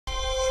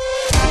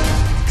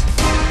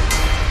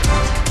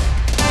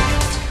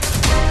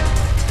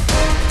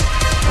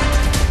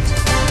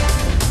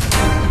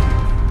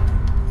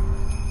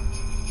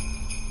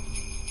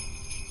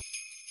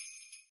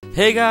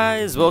Hey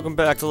guys, welcome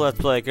back to Let's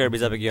Play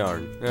Kirby's Epic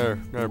Yarn. Our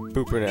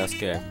pooper ass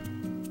game.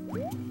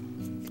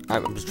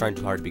 I'm just trying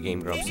too hard to be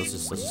Game Grumps.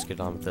 Let's just get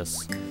on with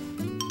this.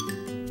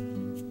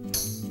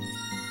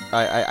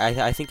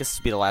 I think this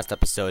will be the last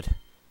episode.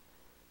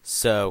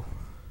 So,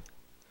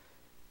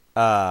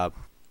 I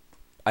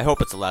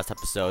hope it's the last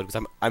episode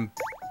because I'm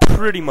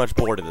pretty much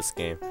bored of this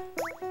game.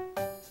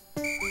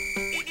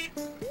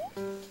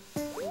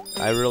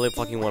 I really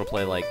fucking want to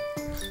play like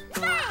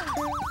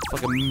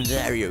fucking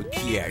Mario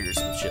Kart or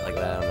some shit like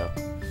that. I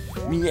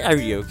don't know.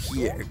 Mario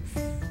Kart.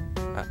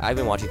 I've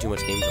been watching too much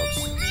Game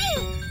Grumps.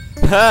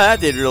 that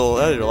did a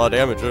lot of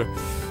damage.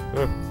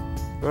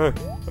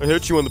 I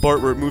hit you on the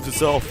part where it moves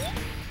itself.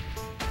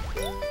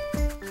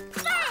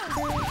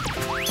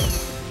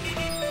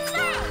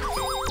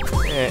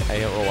 I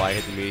don't know why I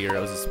hit the meteor.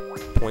 That was just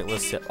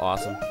pointless yet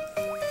awesome.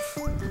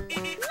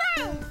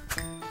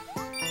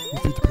 You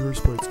beat the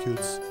parasites,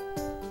 kids.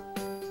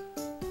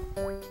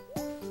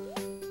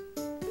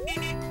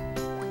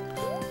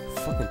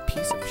 Fucking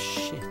piece of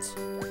shit.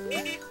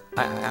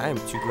 I am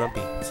too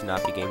grumpy to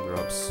not be Game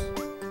Grumps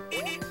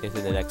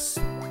within the next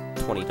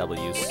 20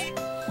 W's.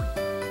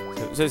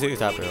 So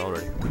it's happening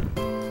already.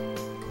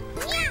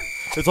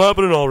 It's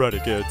happening already,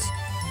 kids.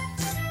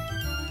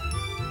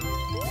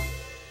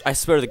 I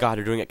swear to God,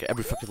 they're doing it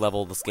every fucking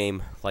level of this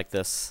game like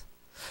this.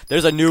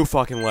 There's a new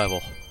fucking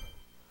level.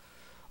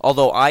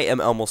 Although I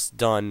am almost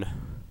done.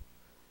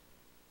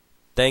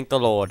 Thank the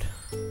Lord.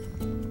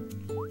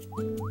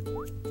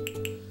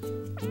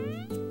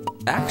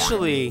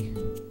 Actually,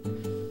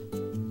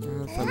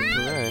 if I'm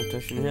correct, I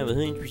should have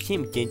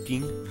 100%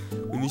 denting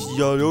when this is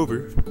all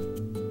over.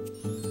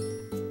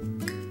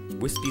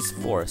 Wispy's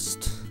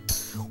Forest.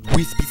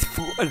 Wispy's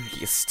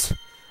Forest.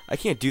 I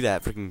can't do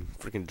that freaking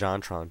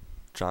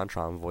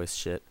JonTron voice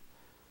shit.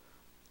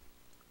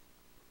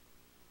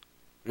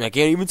 I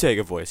can't even take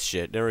a voice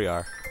shit. There we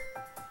are.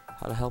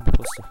 How the hell am I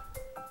supposed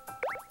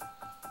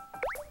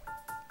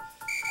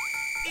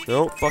to?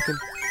 No, fucking.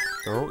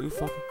 No, you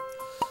fucking.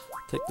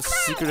 Take the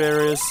secret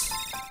areas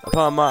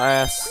upon my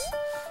ass.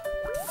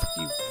 What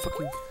the fuck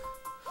you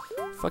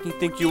fucking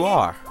think you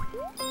are?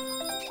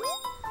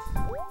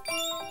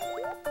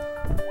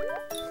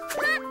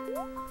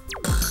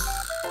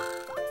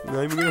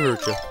 Not even gonna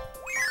hurt you.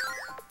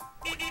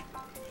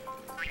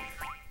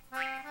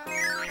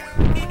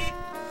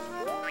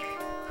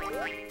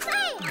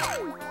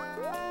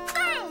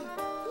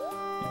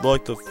 You'd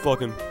like to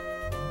fucking.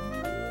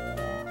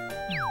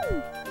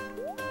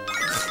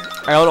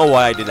 I don't know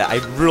why I did that. I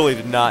really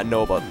did not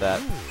know about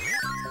that.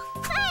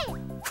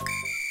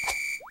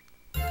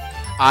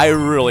 I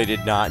really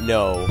did not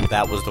know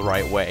that was the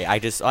right way. I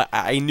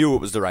knew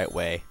it was the right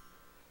way.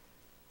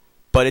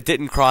 But it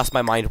didn't cross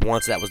my mind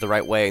once that was the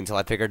right way until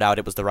I figured out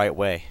it was the right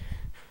way.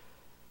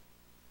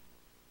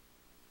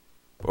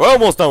 We're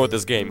almost done with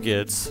this game,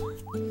 kids.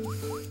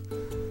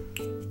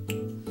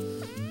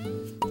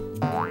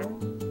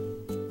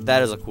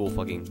 That is a cool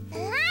fucking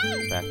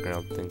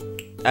background thing.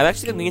 I'm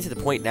actually getting to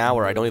the point now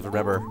where I don't even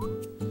remember.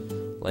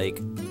 Like,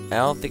 I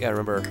don't think I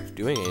remember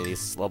doing any of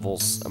these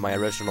levels in my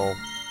original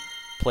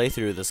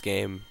playthrough of this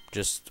game,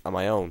 just on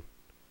my own.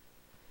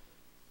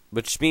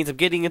 Which means I'm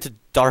getting into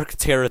dark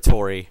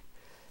territory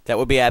that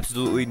would be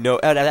absolutely no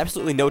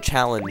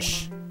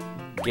challenge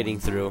getting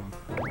through.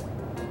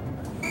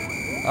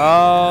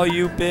 Oh,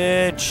 you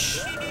bitch!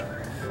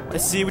 I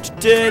see what you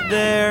did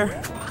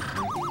there.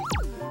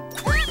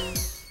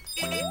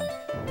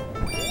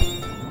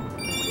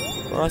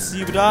 I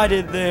see what I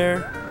did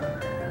there.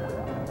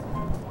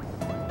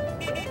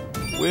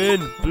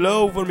 Wind,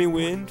 blow for me,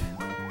 wind.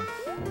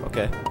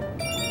 Okay.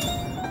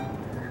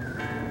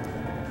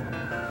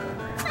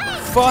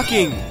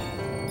 Fuckity.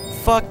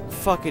 Fuck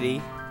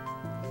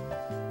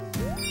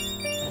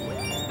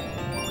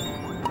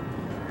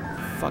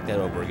that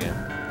over again.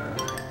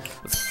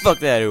 Let's fuck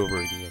that over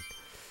again.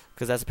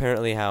 Because that's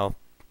apparently how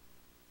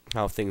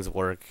things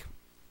work.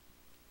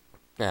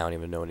 I don't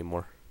even know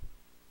anymore.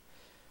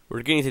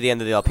 We're getting to the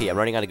end of the LP. I'm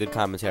running out of good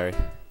commentary.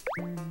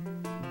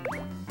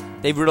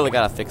 They've really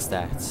got to fix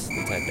that,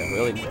 Nintendo.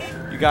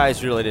 Really, you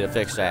guys really need to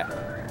fix that.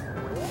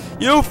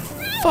 You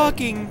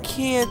fucking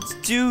can't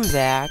do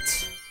that.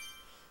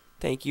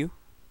 Thank you.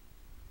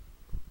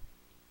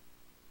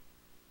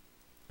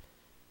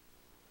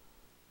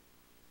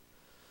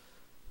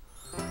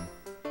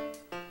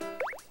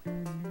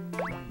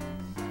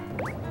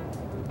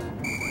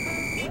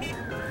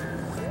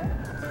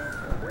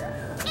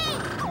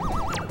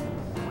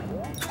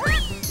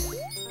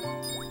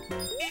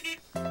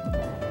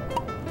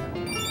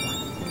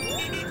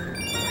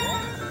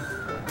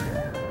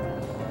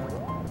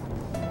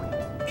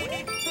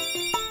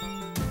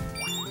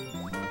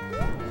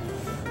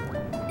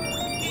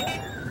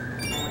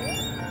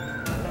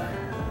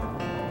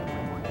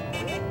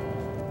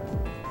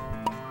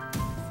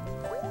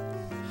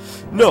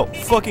 No,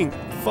 fucking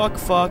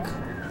fuck.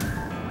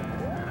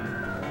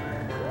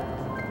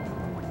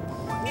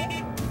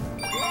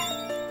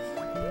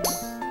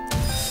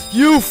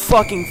 You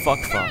fucking fuck.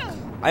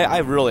 I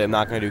really am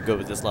not gonna do good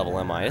with this level,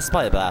 am I? It's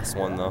probably the last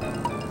one though.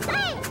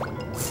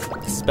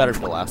 is better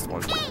for the last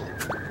one.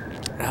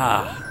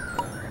 Ah.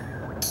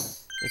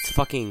 It's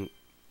fucking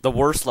the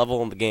worst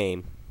level in the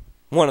game.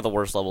 One of the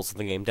worst levels in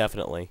the game,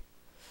 definitely.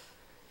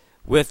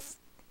 With...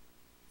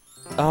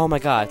 Oh my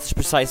god, it's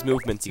precise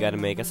movements you gotta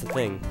make, that's the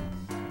thing.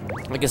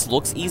 I guess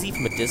looks easy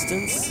from a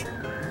distance.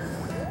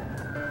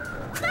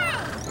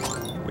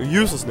 You're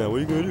useless now, what are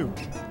you gonna do?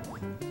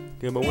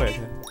 Get in my way,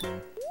 okay?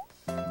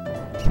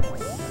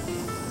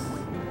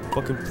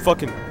 Fucking...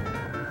 Fucking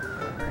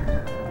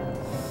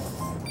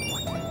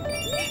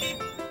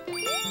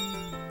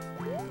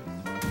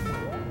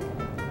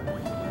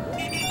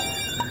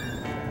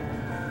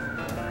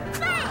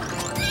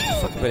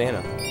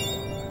banana.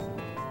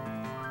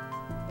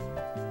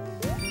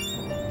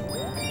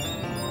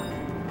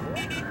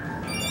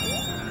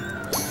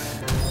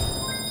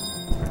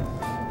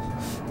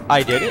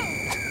 I did it.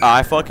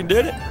 I fucking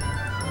did it.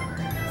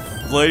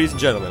 Ladies and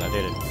gentlemen, I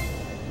did it.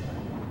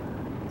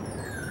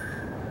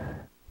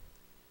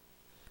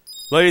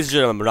 Ladies and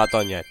gentlemen, we're not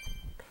done yet.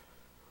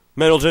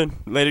 Middleton,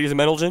 ladies and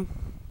Middleton.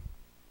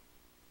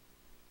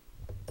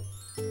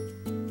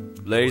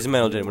 Ladies and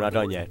Middleton, we're not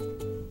done yet.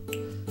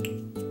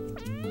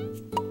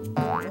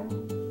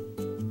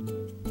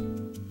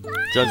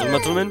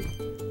 Gentlemen,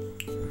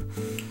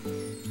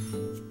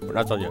 we're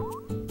not done yet.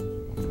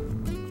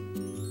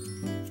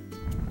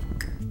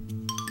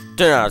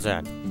 10 out of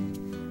 10.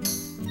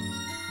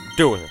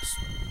 Doing this.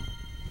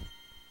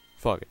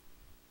 Fuck it.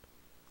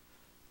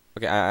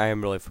 Okay, I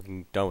am really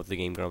fucking done with the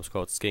game, Grumps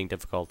quote. It's getting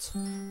difficult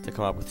to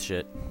come up with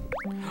shit.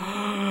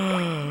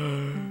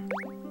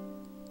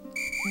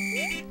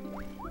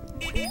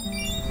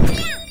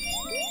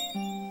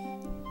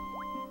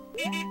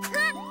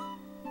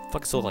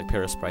 Fuck, still like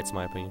Paris sprites in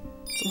my opinion.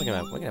 Still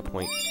looking at a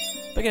point.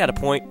 Looking at a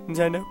point,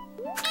 Nintendo.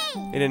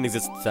 It didn't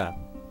exist at the time.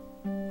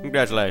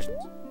 Congratulations.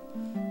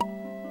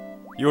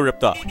 You were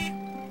ripped off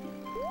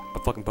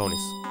by fucking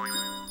ponies.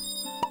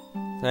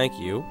 Thank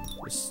you,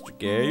 Mr.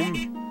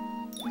 Game.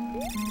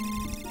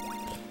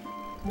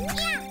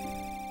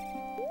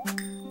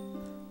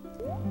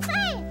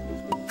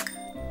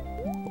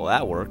 Well,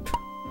 that worked.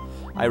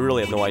 I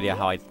really have no idea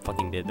how I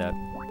fucking did that.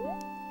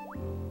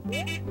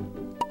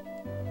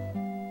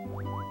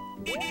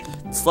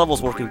 This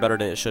level's working better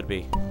than it should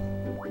be.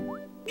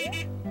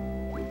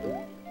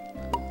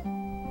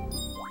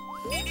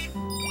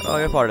 Oh,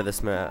 you're part of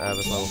this this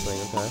level thing,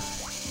 okay.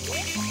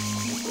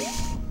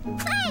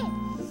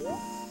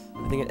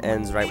 I think it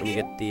ends right when you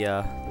get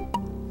the,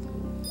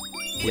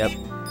 Yep.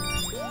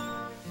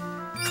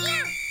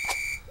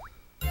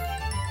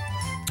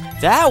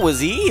 That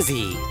was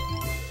easy!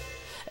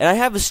 And I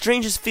have the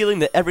strangest feeling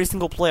that every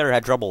single player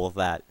had trouble with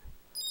that.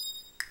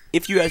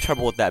 If you had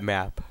trouble with that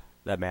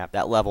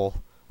that level,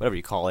 whatever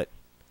you call it,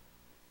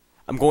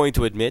 I'm going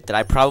to admit that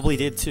I probably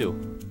did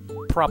too.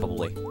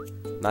 Probably.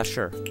 Not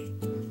sure.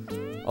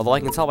 Although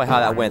I can tell by how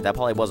that went, that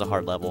probably was a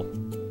hard level.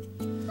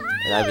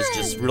 And I was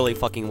just really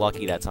fucking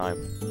lucky that time.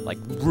 Like,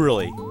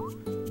 really,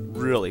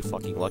 really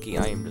fucking lucky.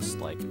 I am just,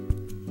 like,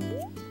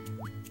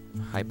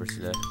 hyper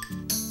today.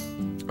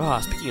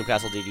 Ah, speaking of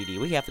Castle DDD,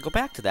 we have to go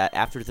back to that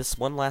after this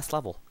one last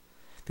level.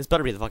 This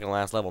better be the fucking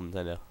last level,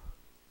 Nintendo.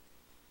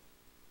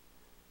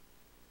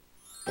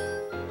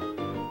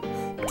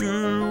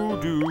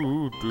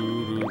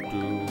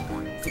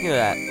 Thinking of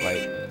that,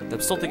 like,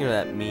 I'm still thinking of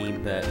that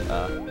meme that,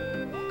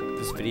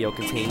 this video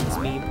contains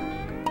meme.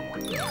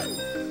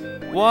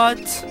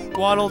 What?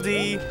 Waddle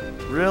Dee?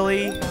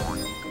 Really?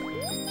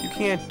 You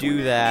can't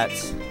do that.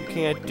 You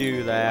can't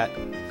do that.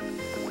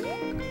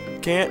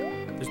 Can't.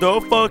 There's no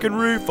fucking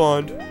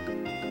refund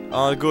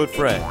on a good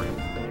friend.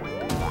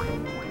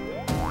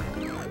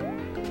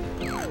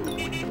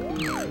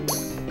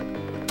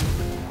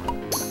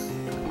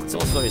 It's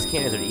also his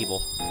cannons are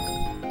evil.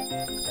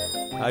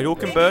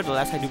 Hadouken bird, the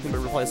last Hadouken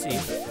bird will probably see.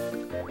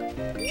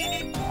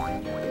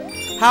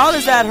 How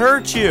does that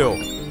hurt you?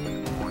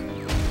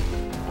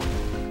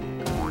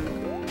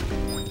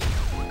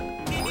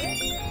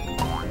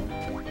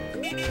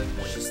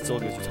 She still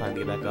gives you time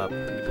to get back up.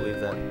 Can you believe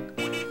that?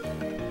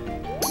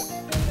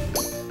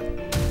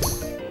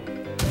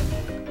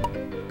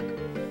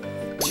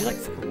 Is she like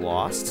fucking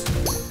lost?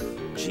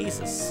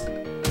 Jesus.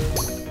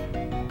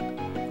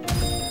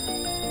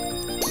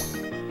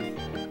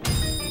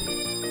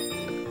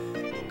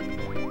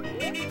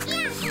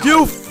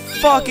 You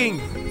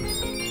fucking...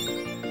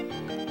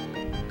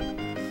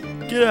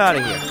 Get out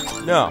of here.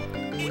 No.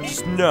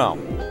 Just no.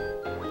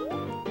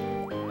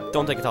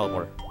 Don't take a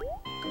teleporter.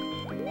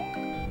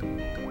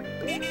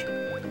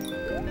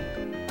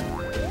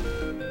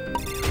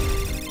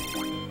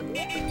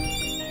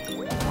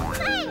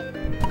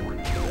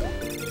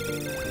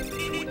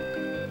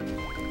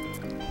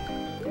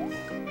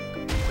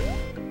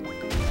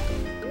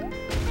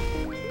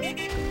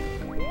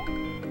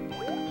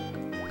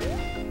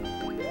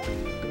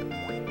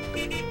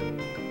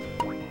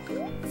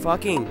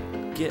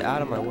 Fucking get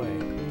out of my way,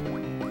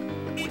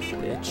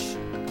 bitch.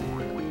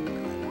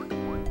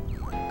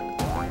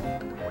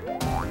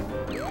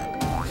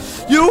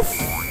 You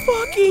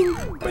fucking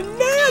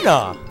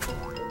banana!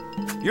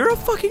 You're a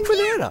fucking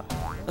banana.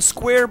 A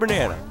square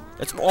banana.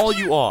 That's all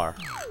you are.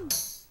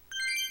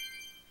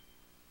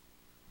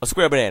 A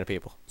square banana,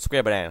 people.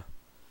 Square banana.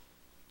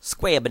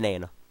 Square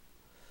banana.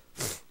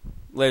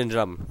 Ladies and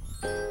gentlemen.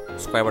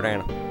 Square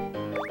banana.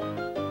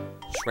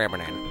 Square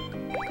banana.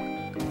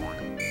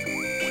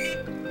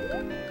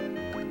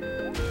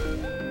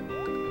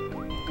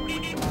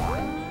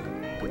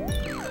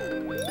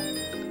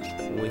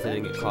 At least I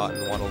didn't get caught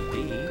in Waddle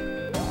Dee.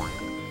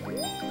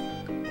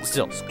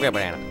 Still, square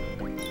banana.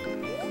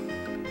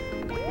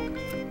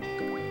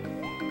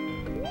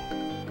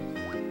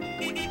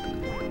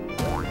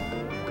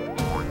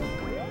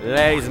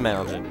 Ladies and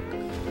gentlemen,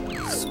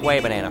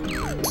 square banana.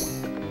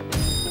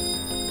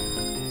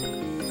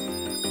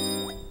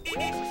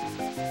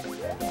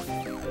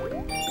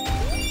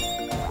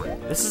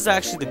 This is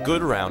actually the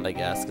good round, I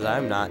guess, because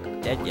I'm not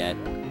dead yet.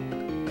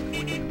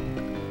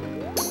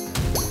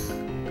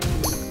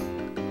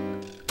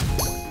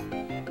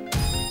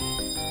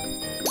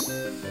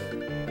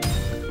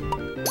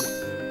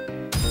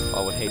 Oh,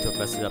 I would hate to have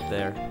messed it up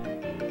there.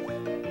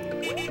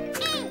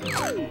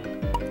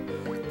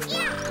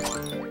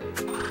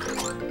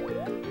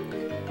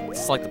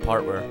 It's like the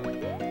part where,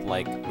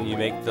 like, when you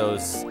make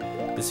those,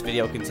 this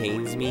video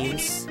contains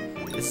memes,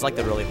 this is like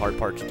the really hard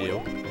part to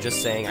do.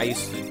 Just saying, I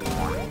used to,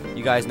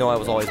 you guys know I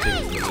was always big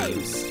into the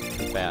memes,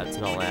 bads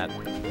and all that.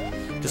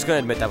 Just gonna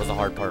admit that was the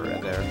hard part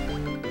right there.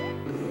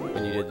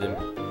 When you did the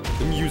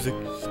music.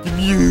 The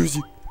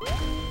music!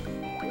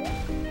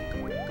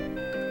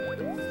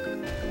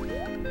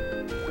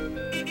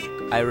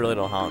 I really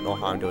don't know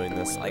how I'm doing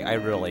this. Like, I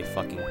really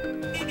fucking,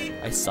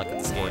 I suck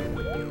at this game.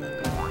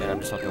 And I'm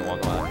just fucking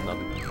walking around with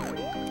nothing.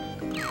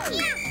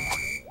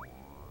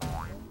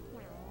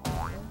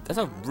 That's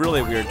a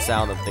really weird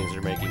sound that things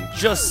are making.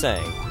 Just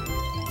saying.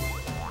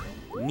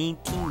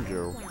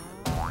 Nintendo.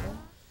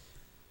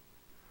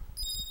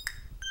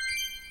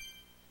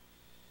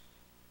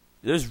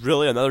 There's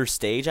really another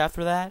stage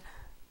after that?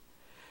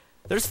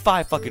 There's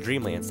 5 fucking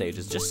Dreamland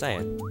stages, just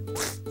saying.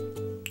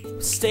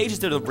 Stages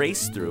to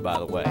race through, by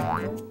the way.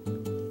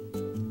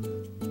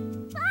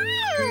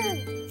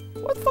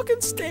 What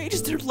fucking stage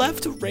is there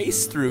left to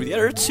race through? The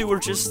other 2 are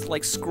just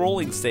like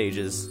scrolling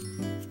stages.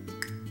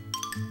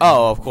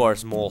 Oh, of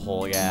course,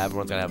 Molehole. Yeah,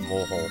 everyone's gonna have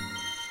Molehole.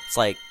 It's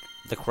like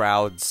the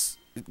crowds.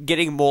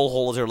 Getting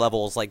Molehole as your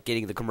level is like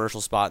getting the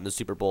commercial spot in the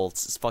Super Bowl.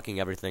 It's fucking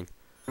everything.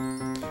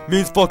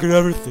 Means fucking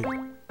everything.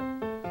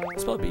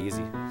 It's probably be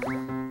easy.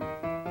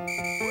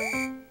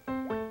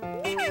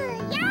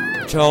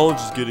 Challenge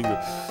is getting the.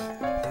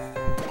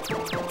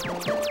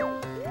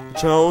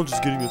 Challenge is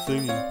getting the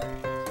thingy.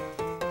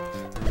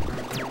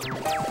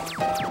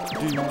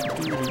 Can't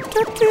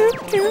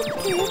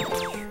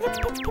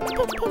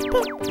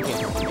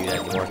do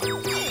that anymore. I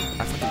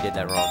fucking did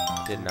that wrong,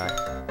 didn't I?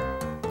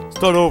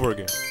 Start over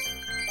again.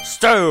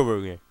 Start over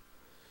again.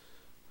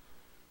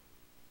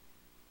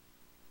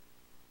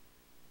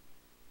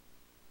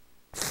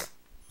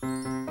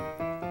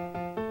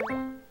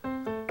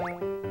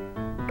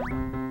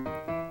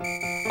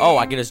 Oh,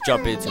 I can just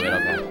jump into it,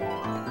 okay.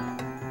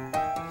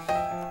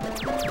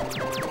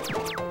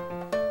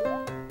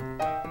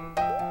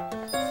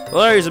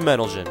 Ladies and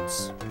gentlemen.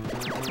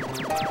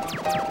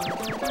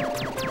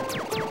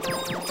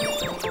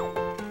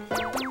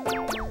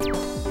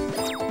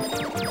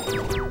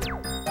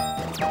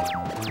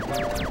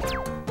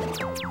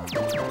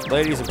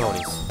 Ladies and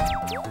ponies.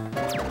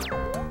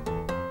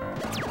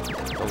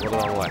 Don't go the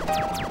wrong way.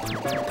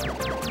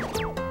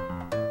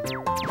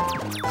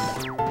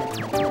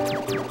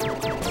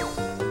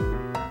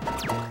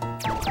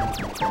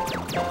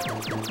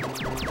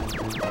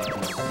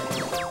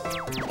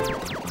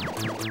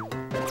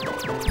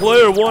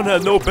 Player 1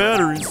 had no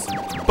batteries.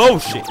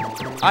 Bullshit.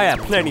 I have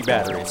plenty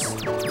batteries.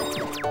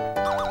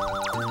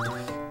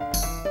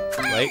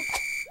 Wait.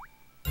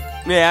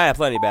 Yeah, I have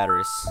plenty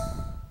batteries.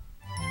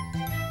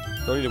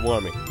 Don't need to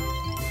warn me.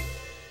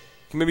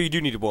 Maybe you do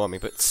need to warn me,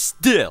 but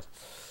still.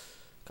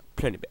 Got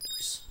plenty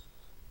batteries.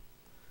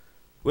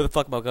 Where the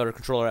fuck am I got our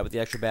controller at with the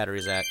extra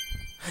batteries at?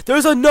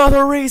 There's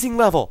another racing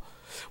level!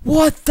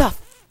 What the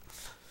f—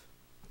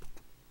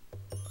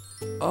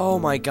 Oh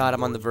my god,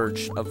 I'm on the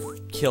verge of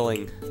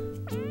killing.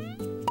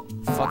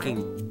 Fucking.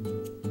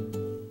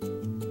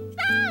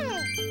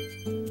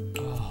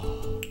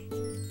 Oh.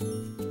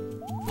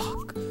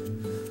 Fuck.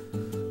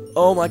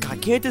 Oh my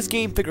god, can't this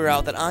game figure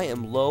out that I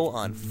am low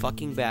on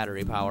fucking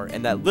battery power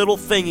and that little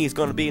thingy is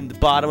gonna be in the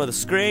bottom of the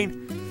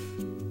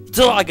screen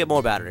till I get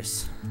more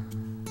batteries?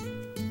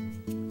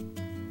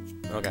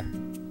 Okay.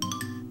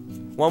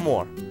 One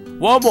more.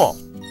 One more!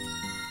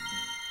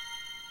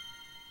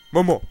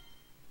 One more.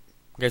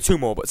 Okay, 2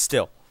 more, but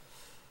still.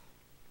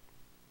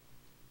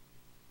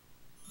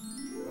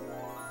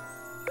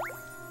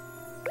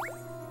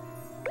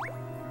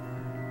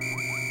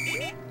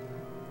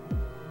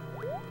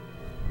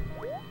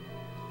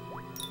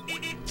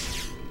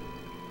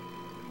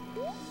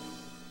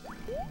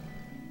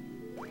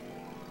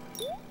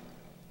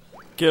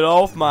 Get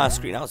off my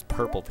screen. That was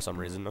purple for some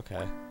reason.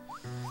 Okay.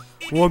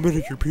 1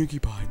 minute your Pinkie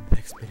Pie,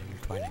 next minute your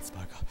Twilight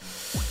Saga.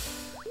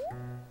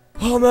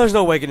 Oh, there's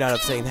no way getting out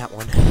of saying that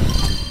one.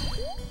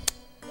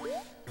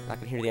 Not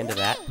gonna hear the end of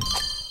that.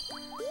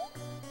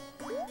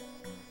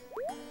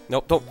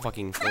 Nope, don't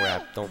fucking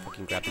grab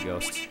the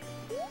ghost.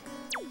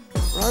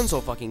 Run so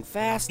fucking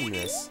fast in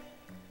this.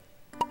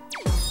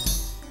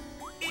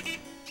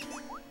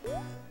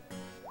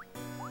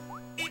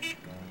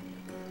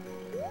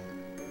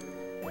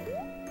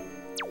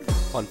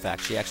 Fun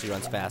fact, she actually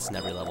runs fast in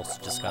every level, so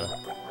just gotta...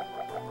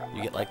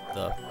 You get, like,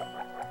 the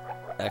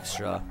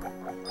extra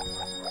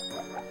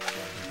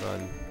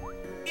run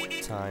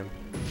time,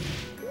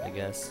 I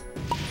guess.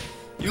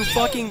 You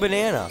fucking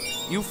banana!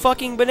 You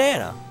fucking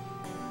banana!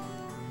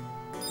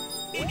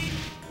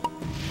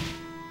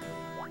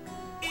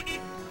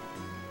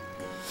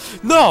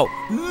 No!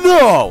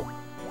 No!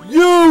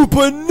 You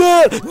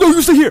banana! No,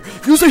 you stay here!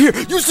 You stay here!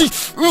 You stay...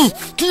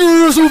 Get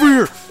your ass over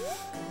here!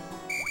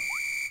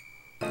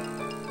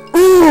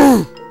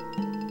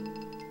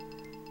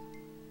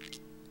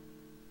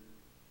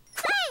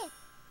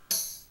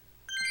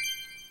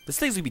 This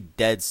thing's gonna be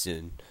dead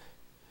soon.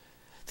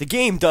 The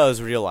game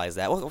does realize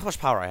that. How much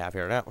power I have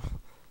here now?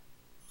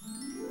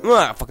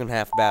 Ah, fucking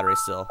half battery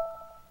still.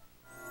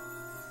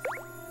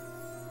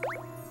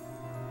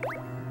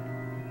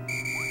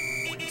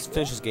 Let's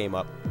finish this game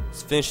up.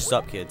 Let's finish this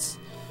up, kids.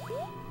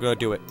 We're gonna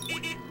do it.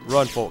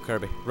 Run for it,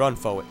 Kirby. Run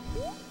for it.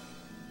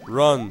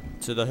 Run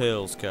to the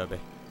hills, Kirby.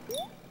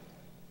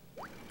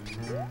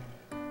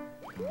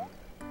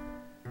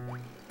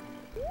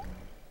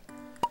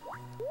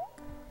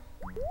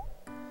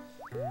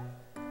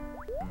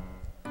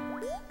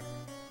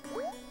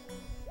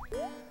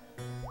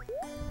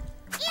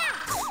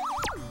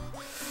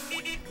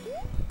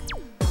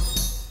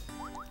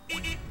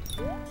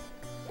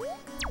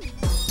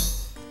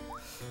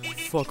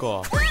 Fuck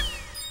off.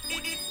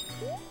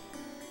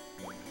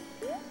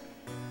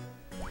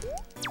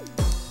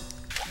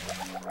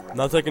 I'm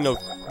not taking no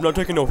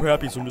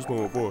happies from this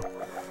moment forward.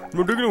 I'm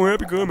not taking no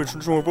happy comments from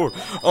this moment forward.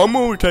 I'm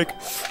gonna take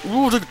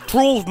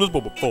trolls from this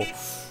moment forward.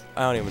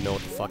 I don't even know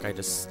what the fuck I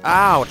just...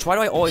 Ouch! Why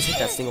do I always hit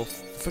that single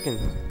freaking...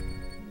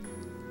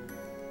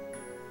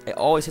 I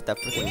always hit that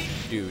freaking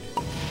dude.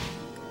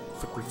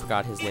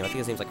 Forgot his name. I think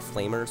his name's like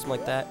Flamer or something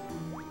like that.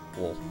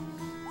 Lol.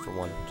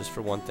 Just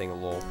for one thing,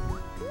 lol.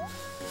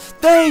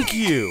 Thank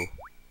you!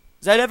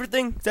 Is that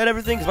everything? Is that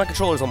everything? Because my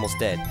controller's almost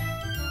dead.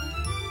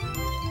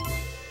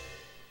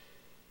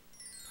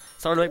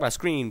 Starting to make my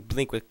screen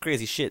blink with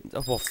crazy shit.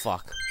 Oh, well,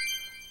 fuck.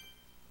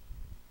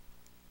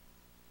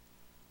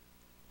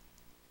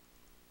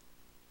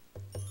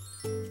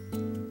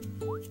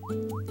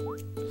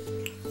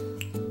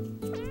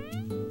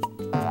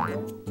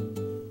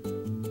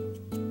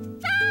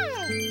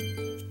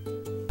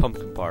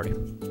 Pumpkin party.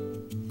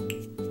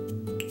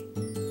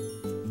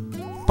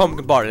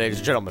 Pumpkin party, ladies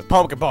and gentlemen.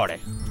 Pumpkin party.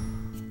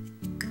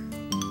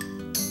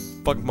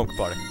 Fucking pumpkin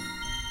party.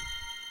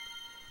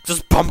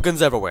 Just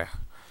pumpkins everywhere.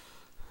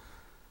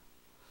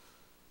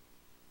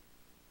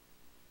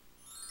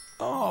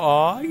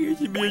 Aww, I get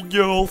to be a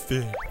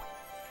dolphin.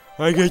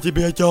 I get to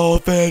be a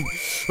dolphin.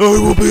 I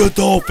will be a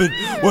dolphin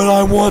when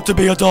I want to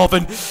be a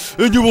dolphin,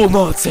 and you will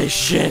not say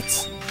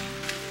shit.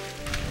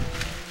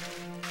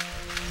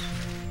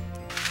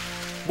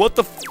 What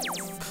the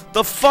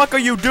fuck are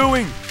you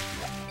doing?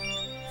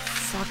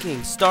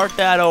 Fucking start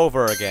that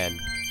over again.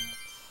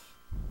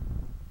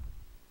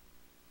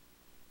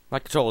 My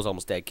controller's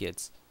almost dead,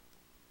 kids.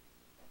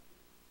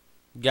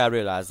 You gotta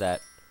realize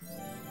that.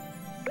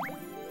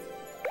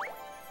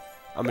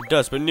 I'm a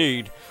desperate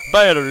need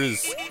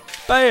batteries.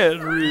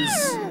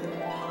 Batteries.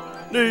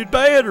 Need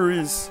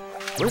batteries.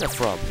 Where's that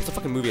from? It's a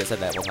fucking movie that said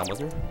that one time,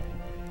 wasn't there?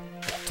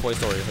 Like Toy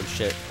Story or some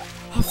shit.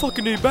 I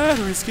fucking need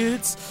batteries,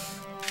 kids.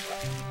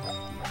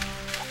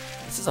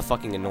 This is a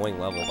fucking annoying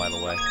level, by the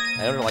way.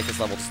 I don't really like this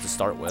level just to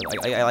start with.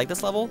 I like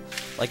this level.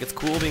 Like, it's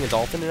cool being a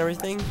dolphin and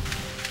everything.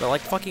 But,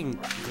 like, fucking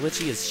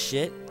glitchy as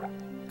shit.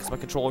 Because my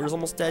controller's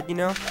almost dead, you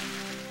know?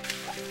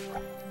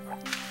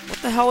 What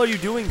the hell are you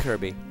doing,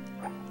 Kirby?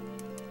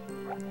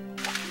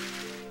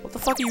 What the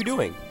fuck are you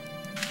doing?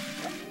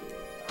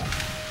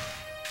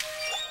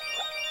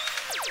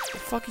 What the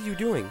fuck are you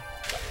doing?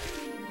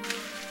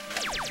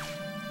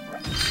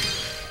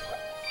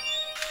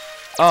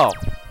 Oh.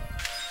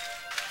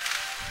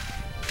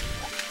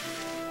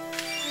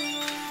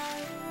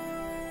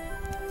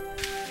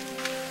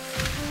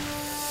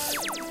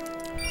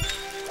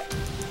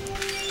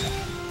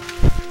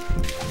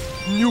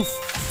 You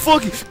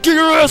fucking get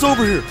your ass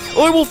over here!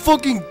 I will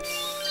fucking.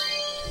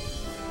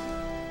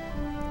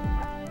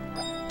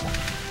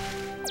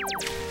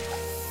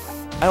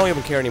 I don't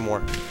even care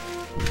anymore.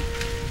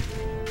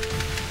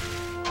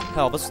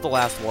 Hell, this is the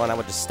last one. I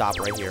would just stop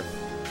right here.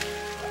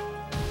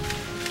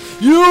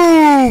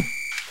 You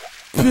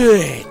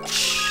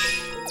bitch!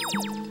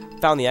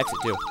 Found the exit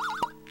too.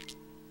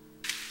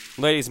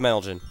 Ladies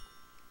Melgen.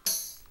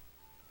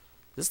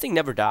 This thing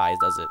never dies,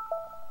 does it?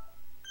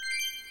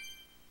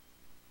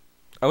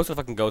 I wish I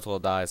fucking go till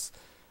it dies.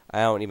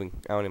 I'm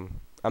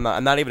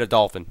not even a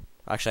dolphin.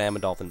 Actually, I am a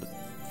dolphin, but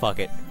fuck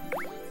it.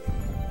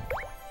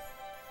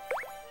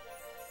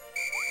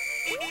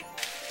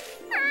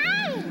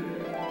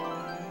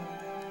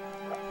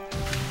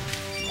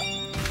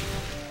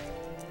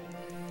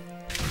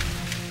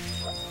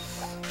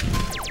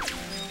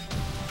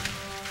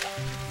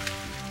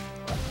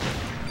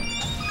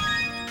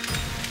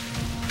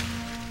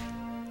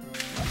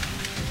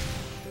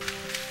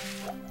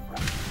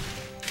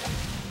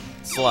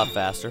 a lot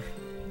faster.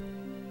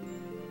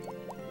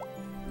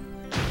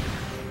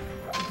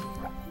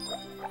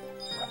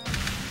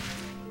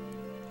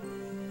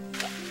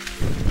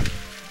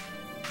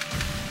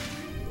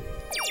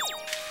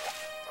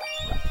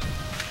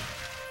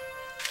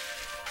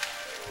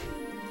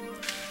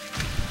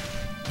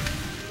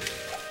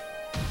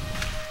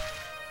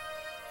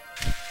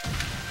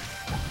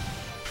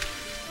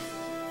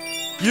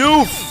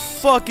 You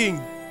fucking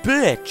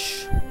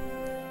bitch!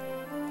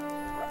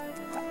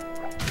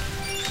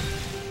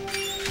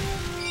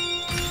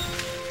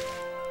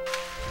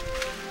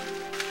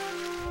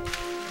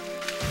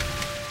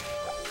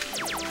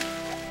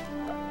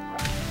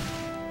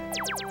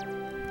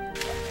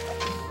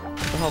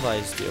 What the hell did I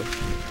just do?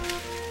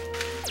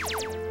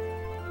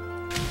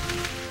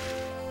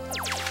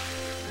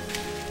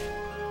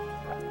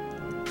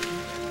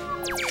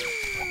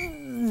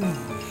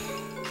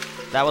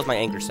 That was my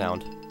anger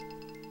sound.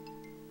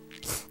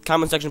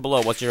 Comment section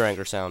below, what's your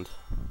anger sound?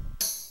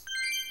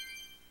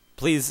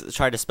 Please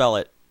try to spell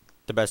it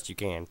the best you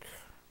can.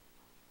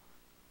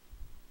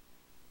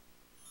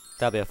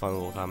 That'd be a fun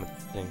little comment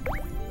thing.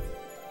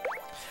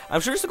 I'm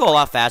sure this would go a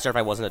lot faster if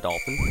I wasn't a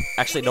dolphin.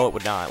 Actually, no, it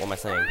would not. What am I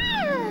saying?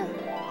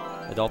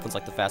 The dolphin's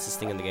like the fastest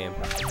thing in the game.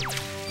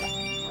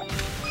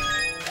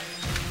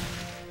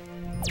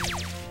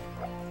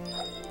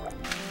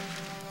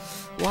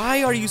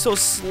 Why are you so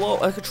slow?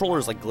 The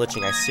controller's like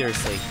glitching, I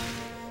seriously.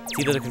 It's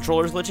either the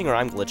controller's glitching or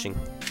I'm glitching.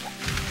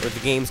 Or the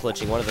game's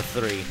glitching, one of the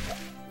three.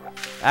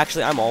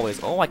 Actually, I'm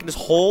always... Oh, I can just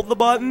hold the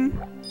button?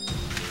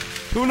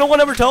 No one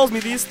ever tells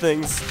me these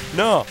things.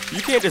 No,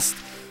 you can't just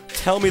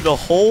tell me to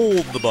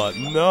hold the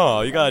button.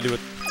 No, you gotta do it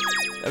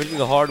everything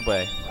the hard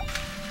way.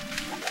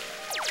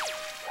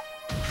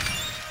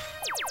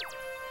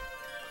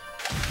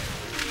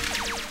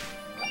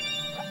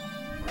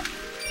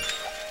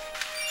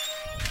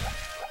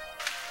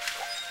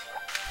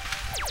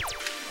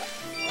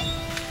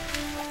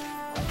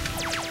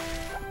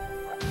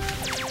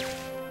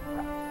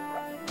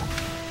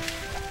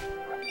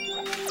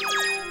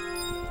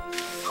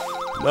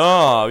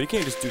 No, you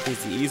can't just do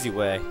things the easy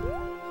way.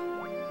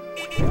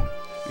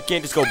 You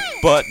can't just go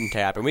button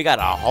tapping. We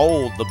gotta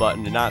hold the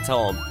button and not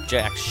tell them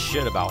jack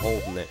shit about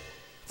holding it.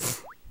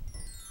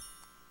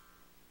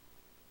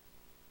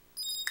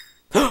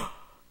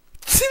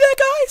 See that,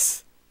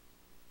 guys?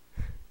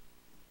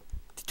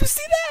 Did you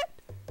see that?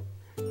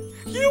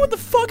 You know what the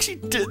fuck she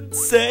didn't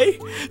say?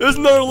 There's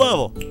another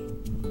level.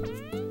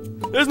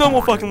 There's no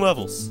more fucking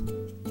levels.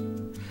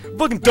 I'm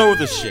fucking done with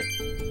this shit.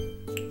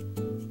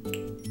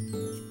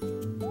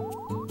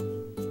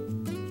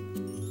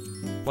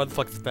 What the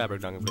fuck is the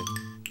fabric not gonna be?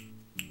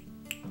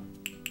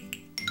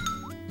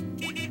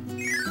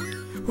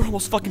 We're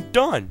almost fucking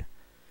done!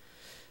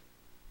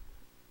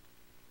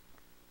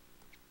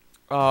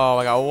 Oh,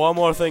 I got one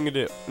more thing to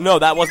do. No,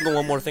 that wasn't the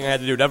one more thing I had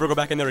to do. Never go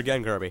back in there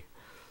again, Kirby.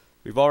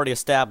 We've already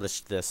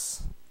established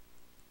this.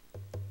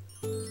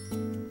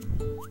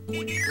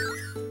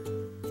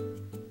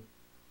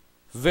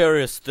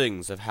 Various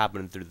things have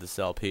happened through this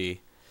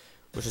LP,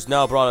 which has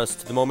now brought us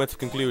to the moment of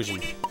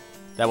conclusion.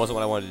 That wasn't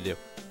what I wanted to do.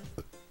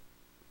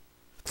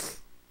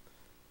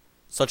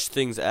 Such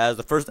things as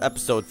the first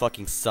episode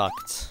fucking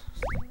sucked.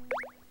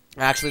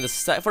 Actually,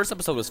 the first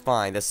episode was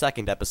fine. The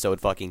second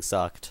episode fucking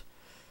sucked.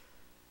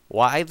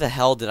 Why the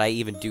hell did I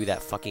even do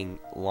that fucking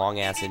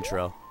long-ass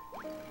intro?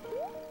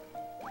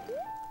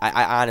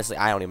 I honestly,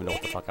 I don't even know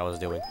what the fuck I was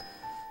doing.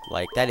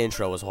 Like, that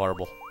intro was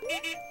horrible.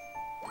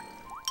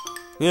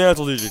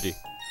 Cancel DDD.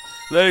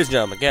 Ladies and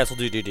gentlemen, cancel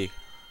DDD.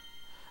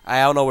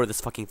 I don't know where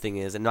this fucking thing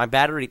is. And my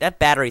battery, that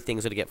battery thing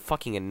is gonna get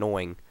fucking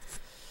annoying.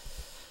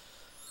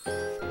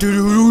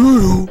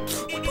 Oh,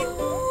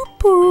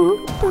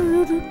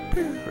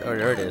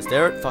 there it is.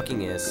 There it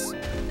fucking is.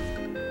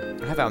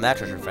 I found that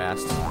treasure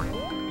fast.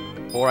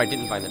 Or I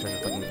didn't find that treasure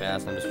fucking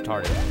fast. I'm just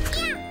retarded.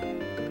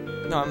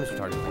 No, I'm just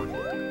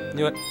retarded.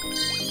 Knew it.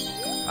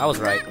 I was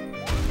right.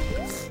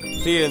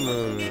 See you in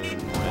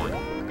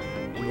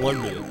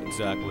 1 minute,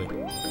 exactly.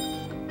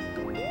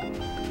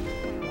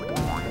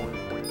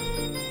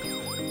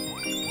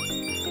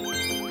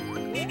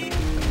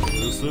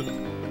 Is it?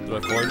 Did I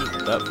find it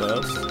that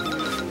fast?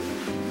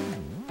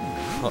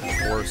 Of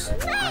course.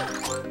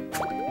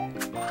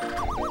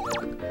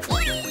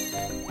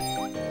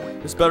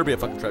 This better be a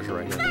fucking treasure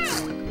right here.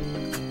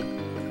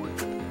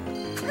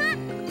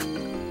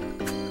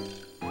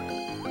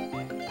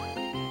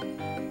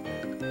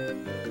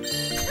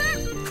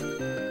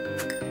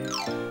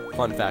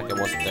 Fun fact, it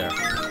wasn't there.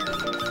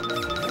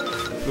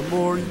 The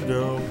more you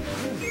know.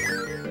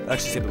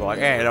 Actually, some people are like,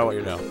 hey, I know what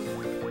you know.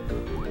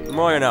 The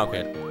more you know,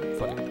 kid.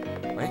 Fuck it.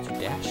 Why did you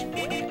dash?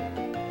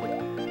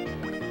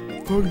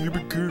 Fuck, you've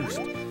been cursed.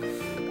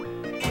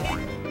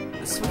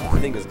 This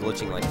thing is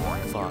glitching like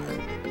fuck.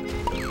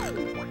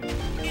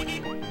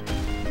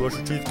 Brush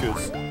your teeth,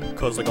 kids.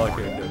 Cuss like I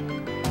can do.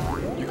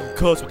 You can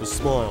cuss with a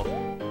smile.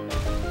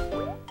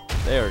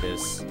 There it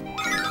is.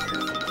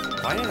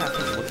 Why did I not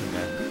keep looking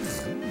at it?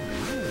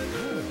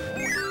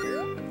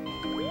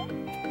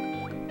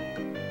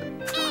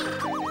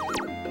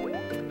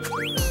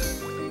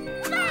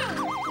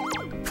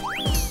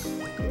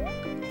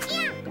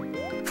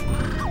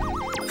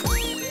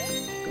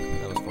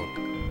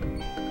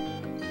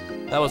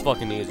 That was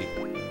fucking easy.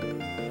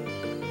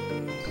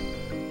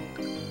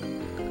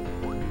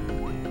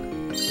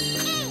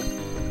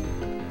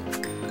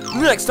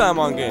 Next time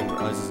on Game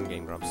Grumps. Oh, this isn't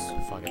Game Grumps.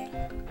 Fuck it.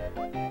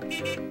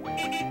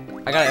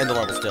 I gotta end the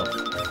level still.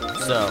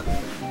 So.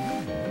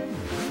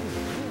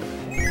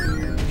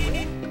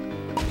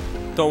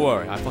 Don't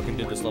worry, I fucking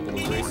did this level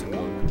in racing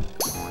mode.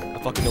 I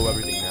fucking know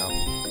everything now.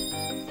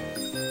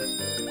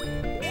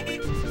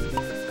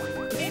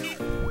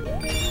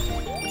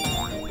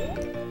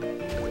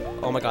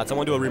 Oh my god,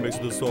 someone do a remix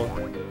of this song.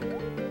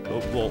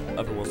 Oh, well,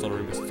 everyone's done a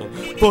remix of the song.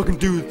 Fucking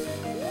do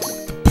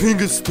the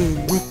biggest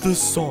thing with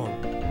this song.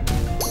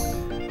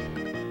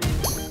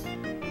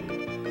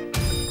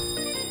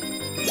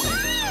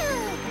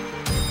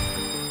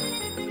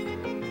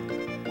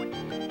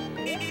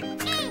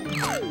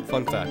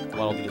 Fun fact,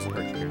 Waddle Dee doesn't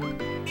hurt you here.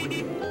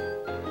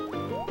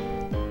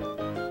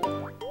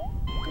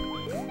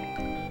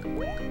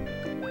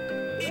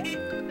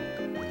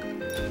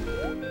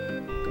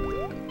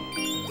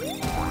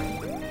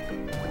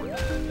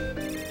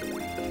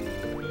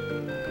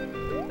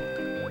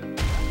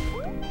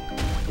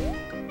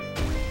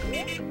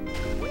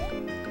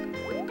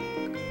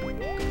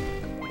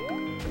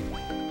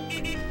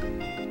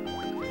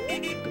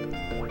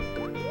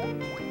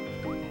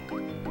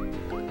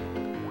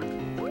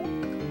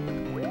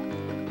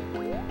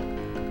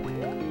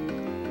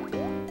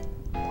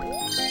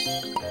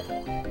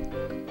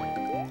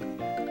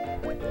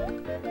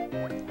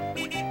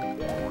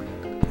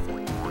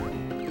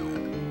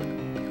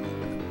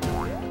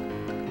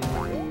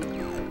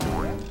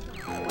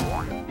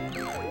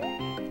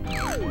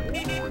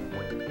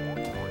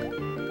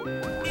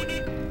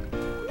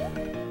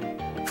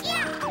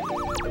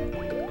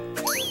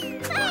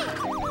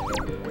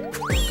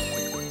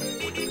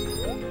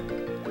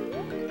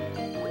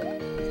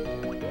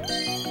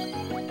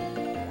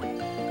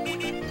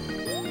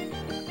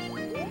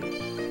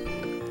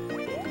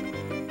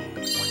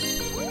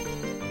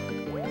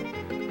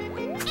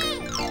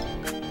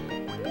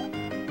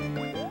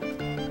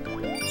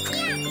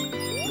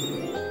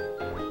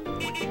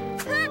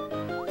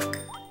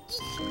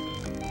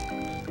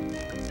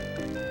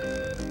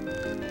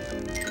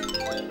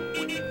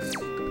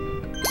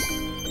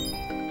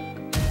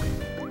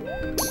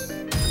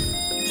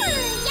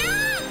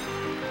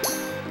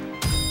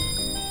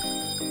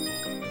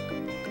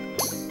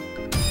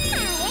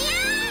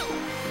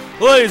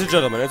 Ladies and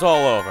gentlemen, it's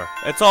all over.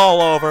 It's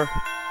all over.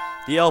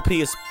 The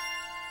LP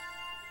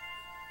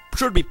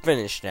should be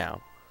finished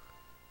now.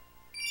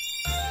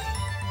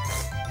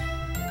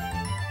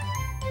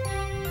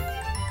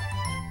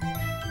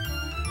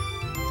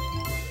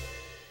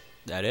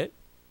 That it?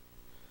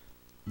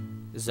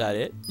 Is that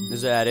it?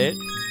 Is that it?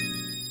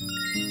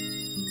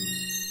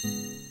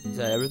 Is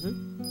that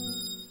everything?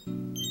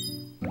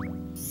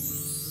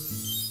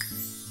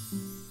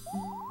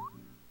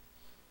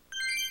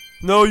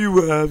 No,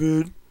 you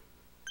haven't.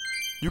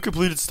 You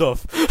completed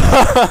stuff. What?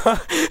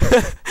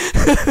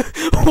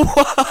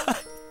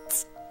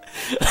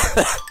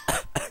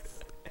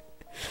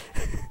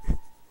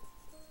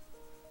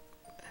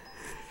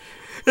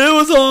 It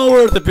was all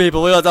worth it,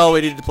 people. That's all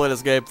we needed to play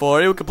this game for.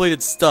 It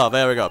completed stuff.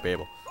 There we go,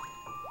 people.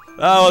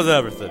 That was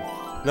everything.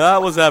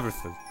 That was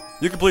everything.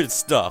 You completed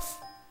stuff.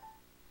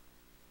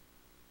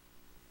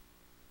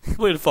 You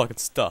completed fucking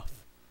stuff.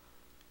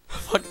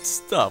 Fucking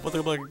stuff. What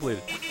the fuck I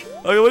completed?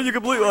 Okay, what did you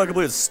complete? Well, I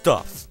completed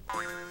stuff.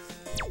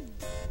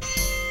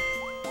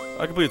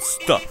 I completed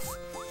stuff.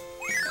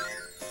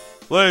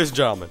 Ladies and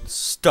gentlemen,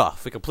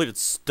 stuff. We completed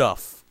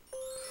stuff.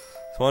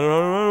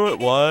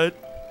 What?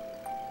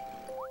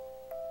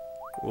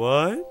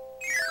 What?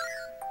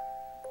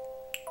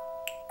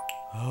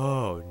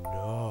 Oh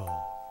no.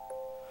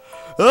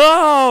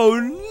 Oh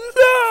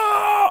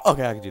no!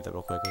 Okay, I can do that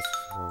real quick.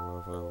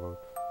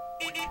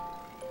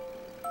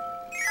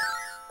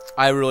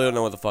 I really don't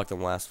know what the fuck the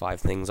last 5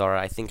 things are.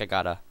 I think I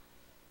gotta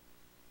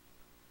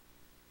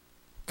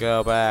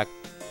go back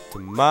to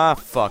my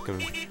fucking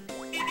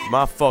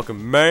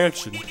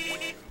mansion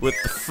with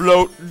the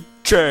floating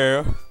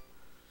chair.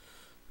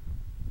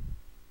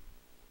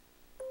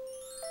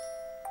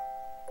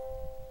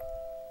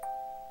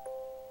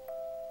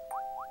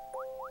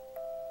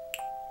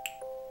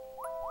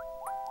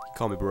 You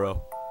call me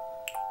bro.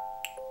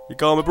 You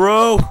call me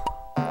bro?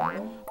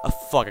 Oh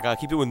fuck, I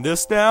gotta keep doing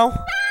this now?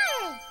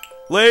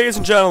 Ladies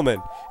and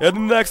gentlemen, in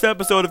the next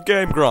episode of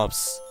Game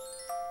Grumps.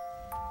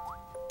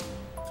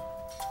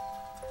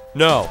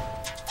 No.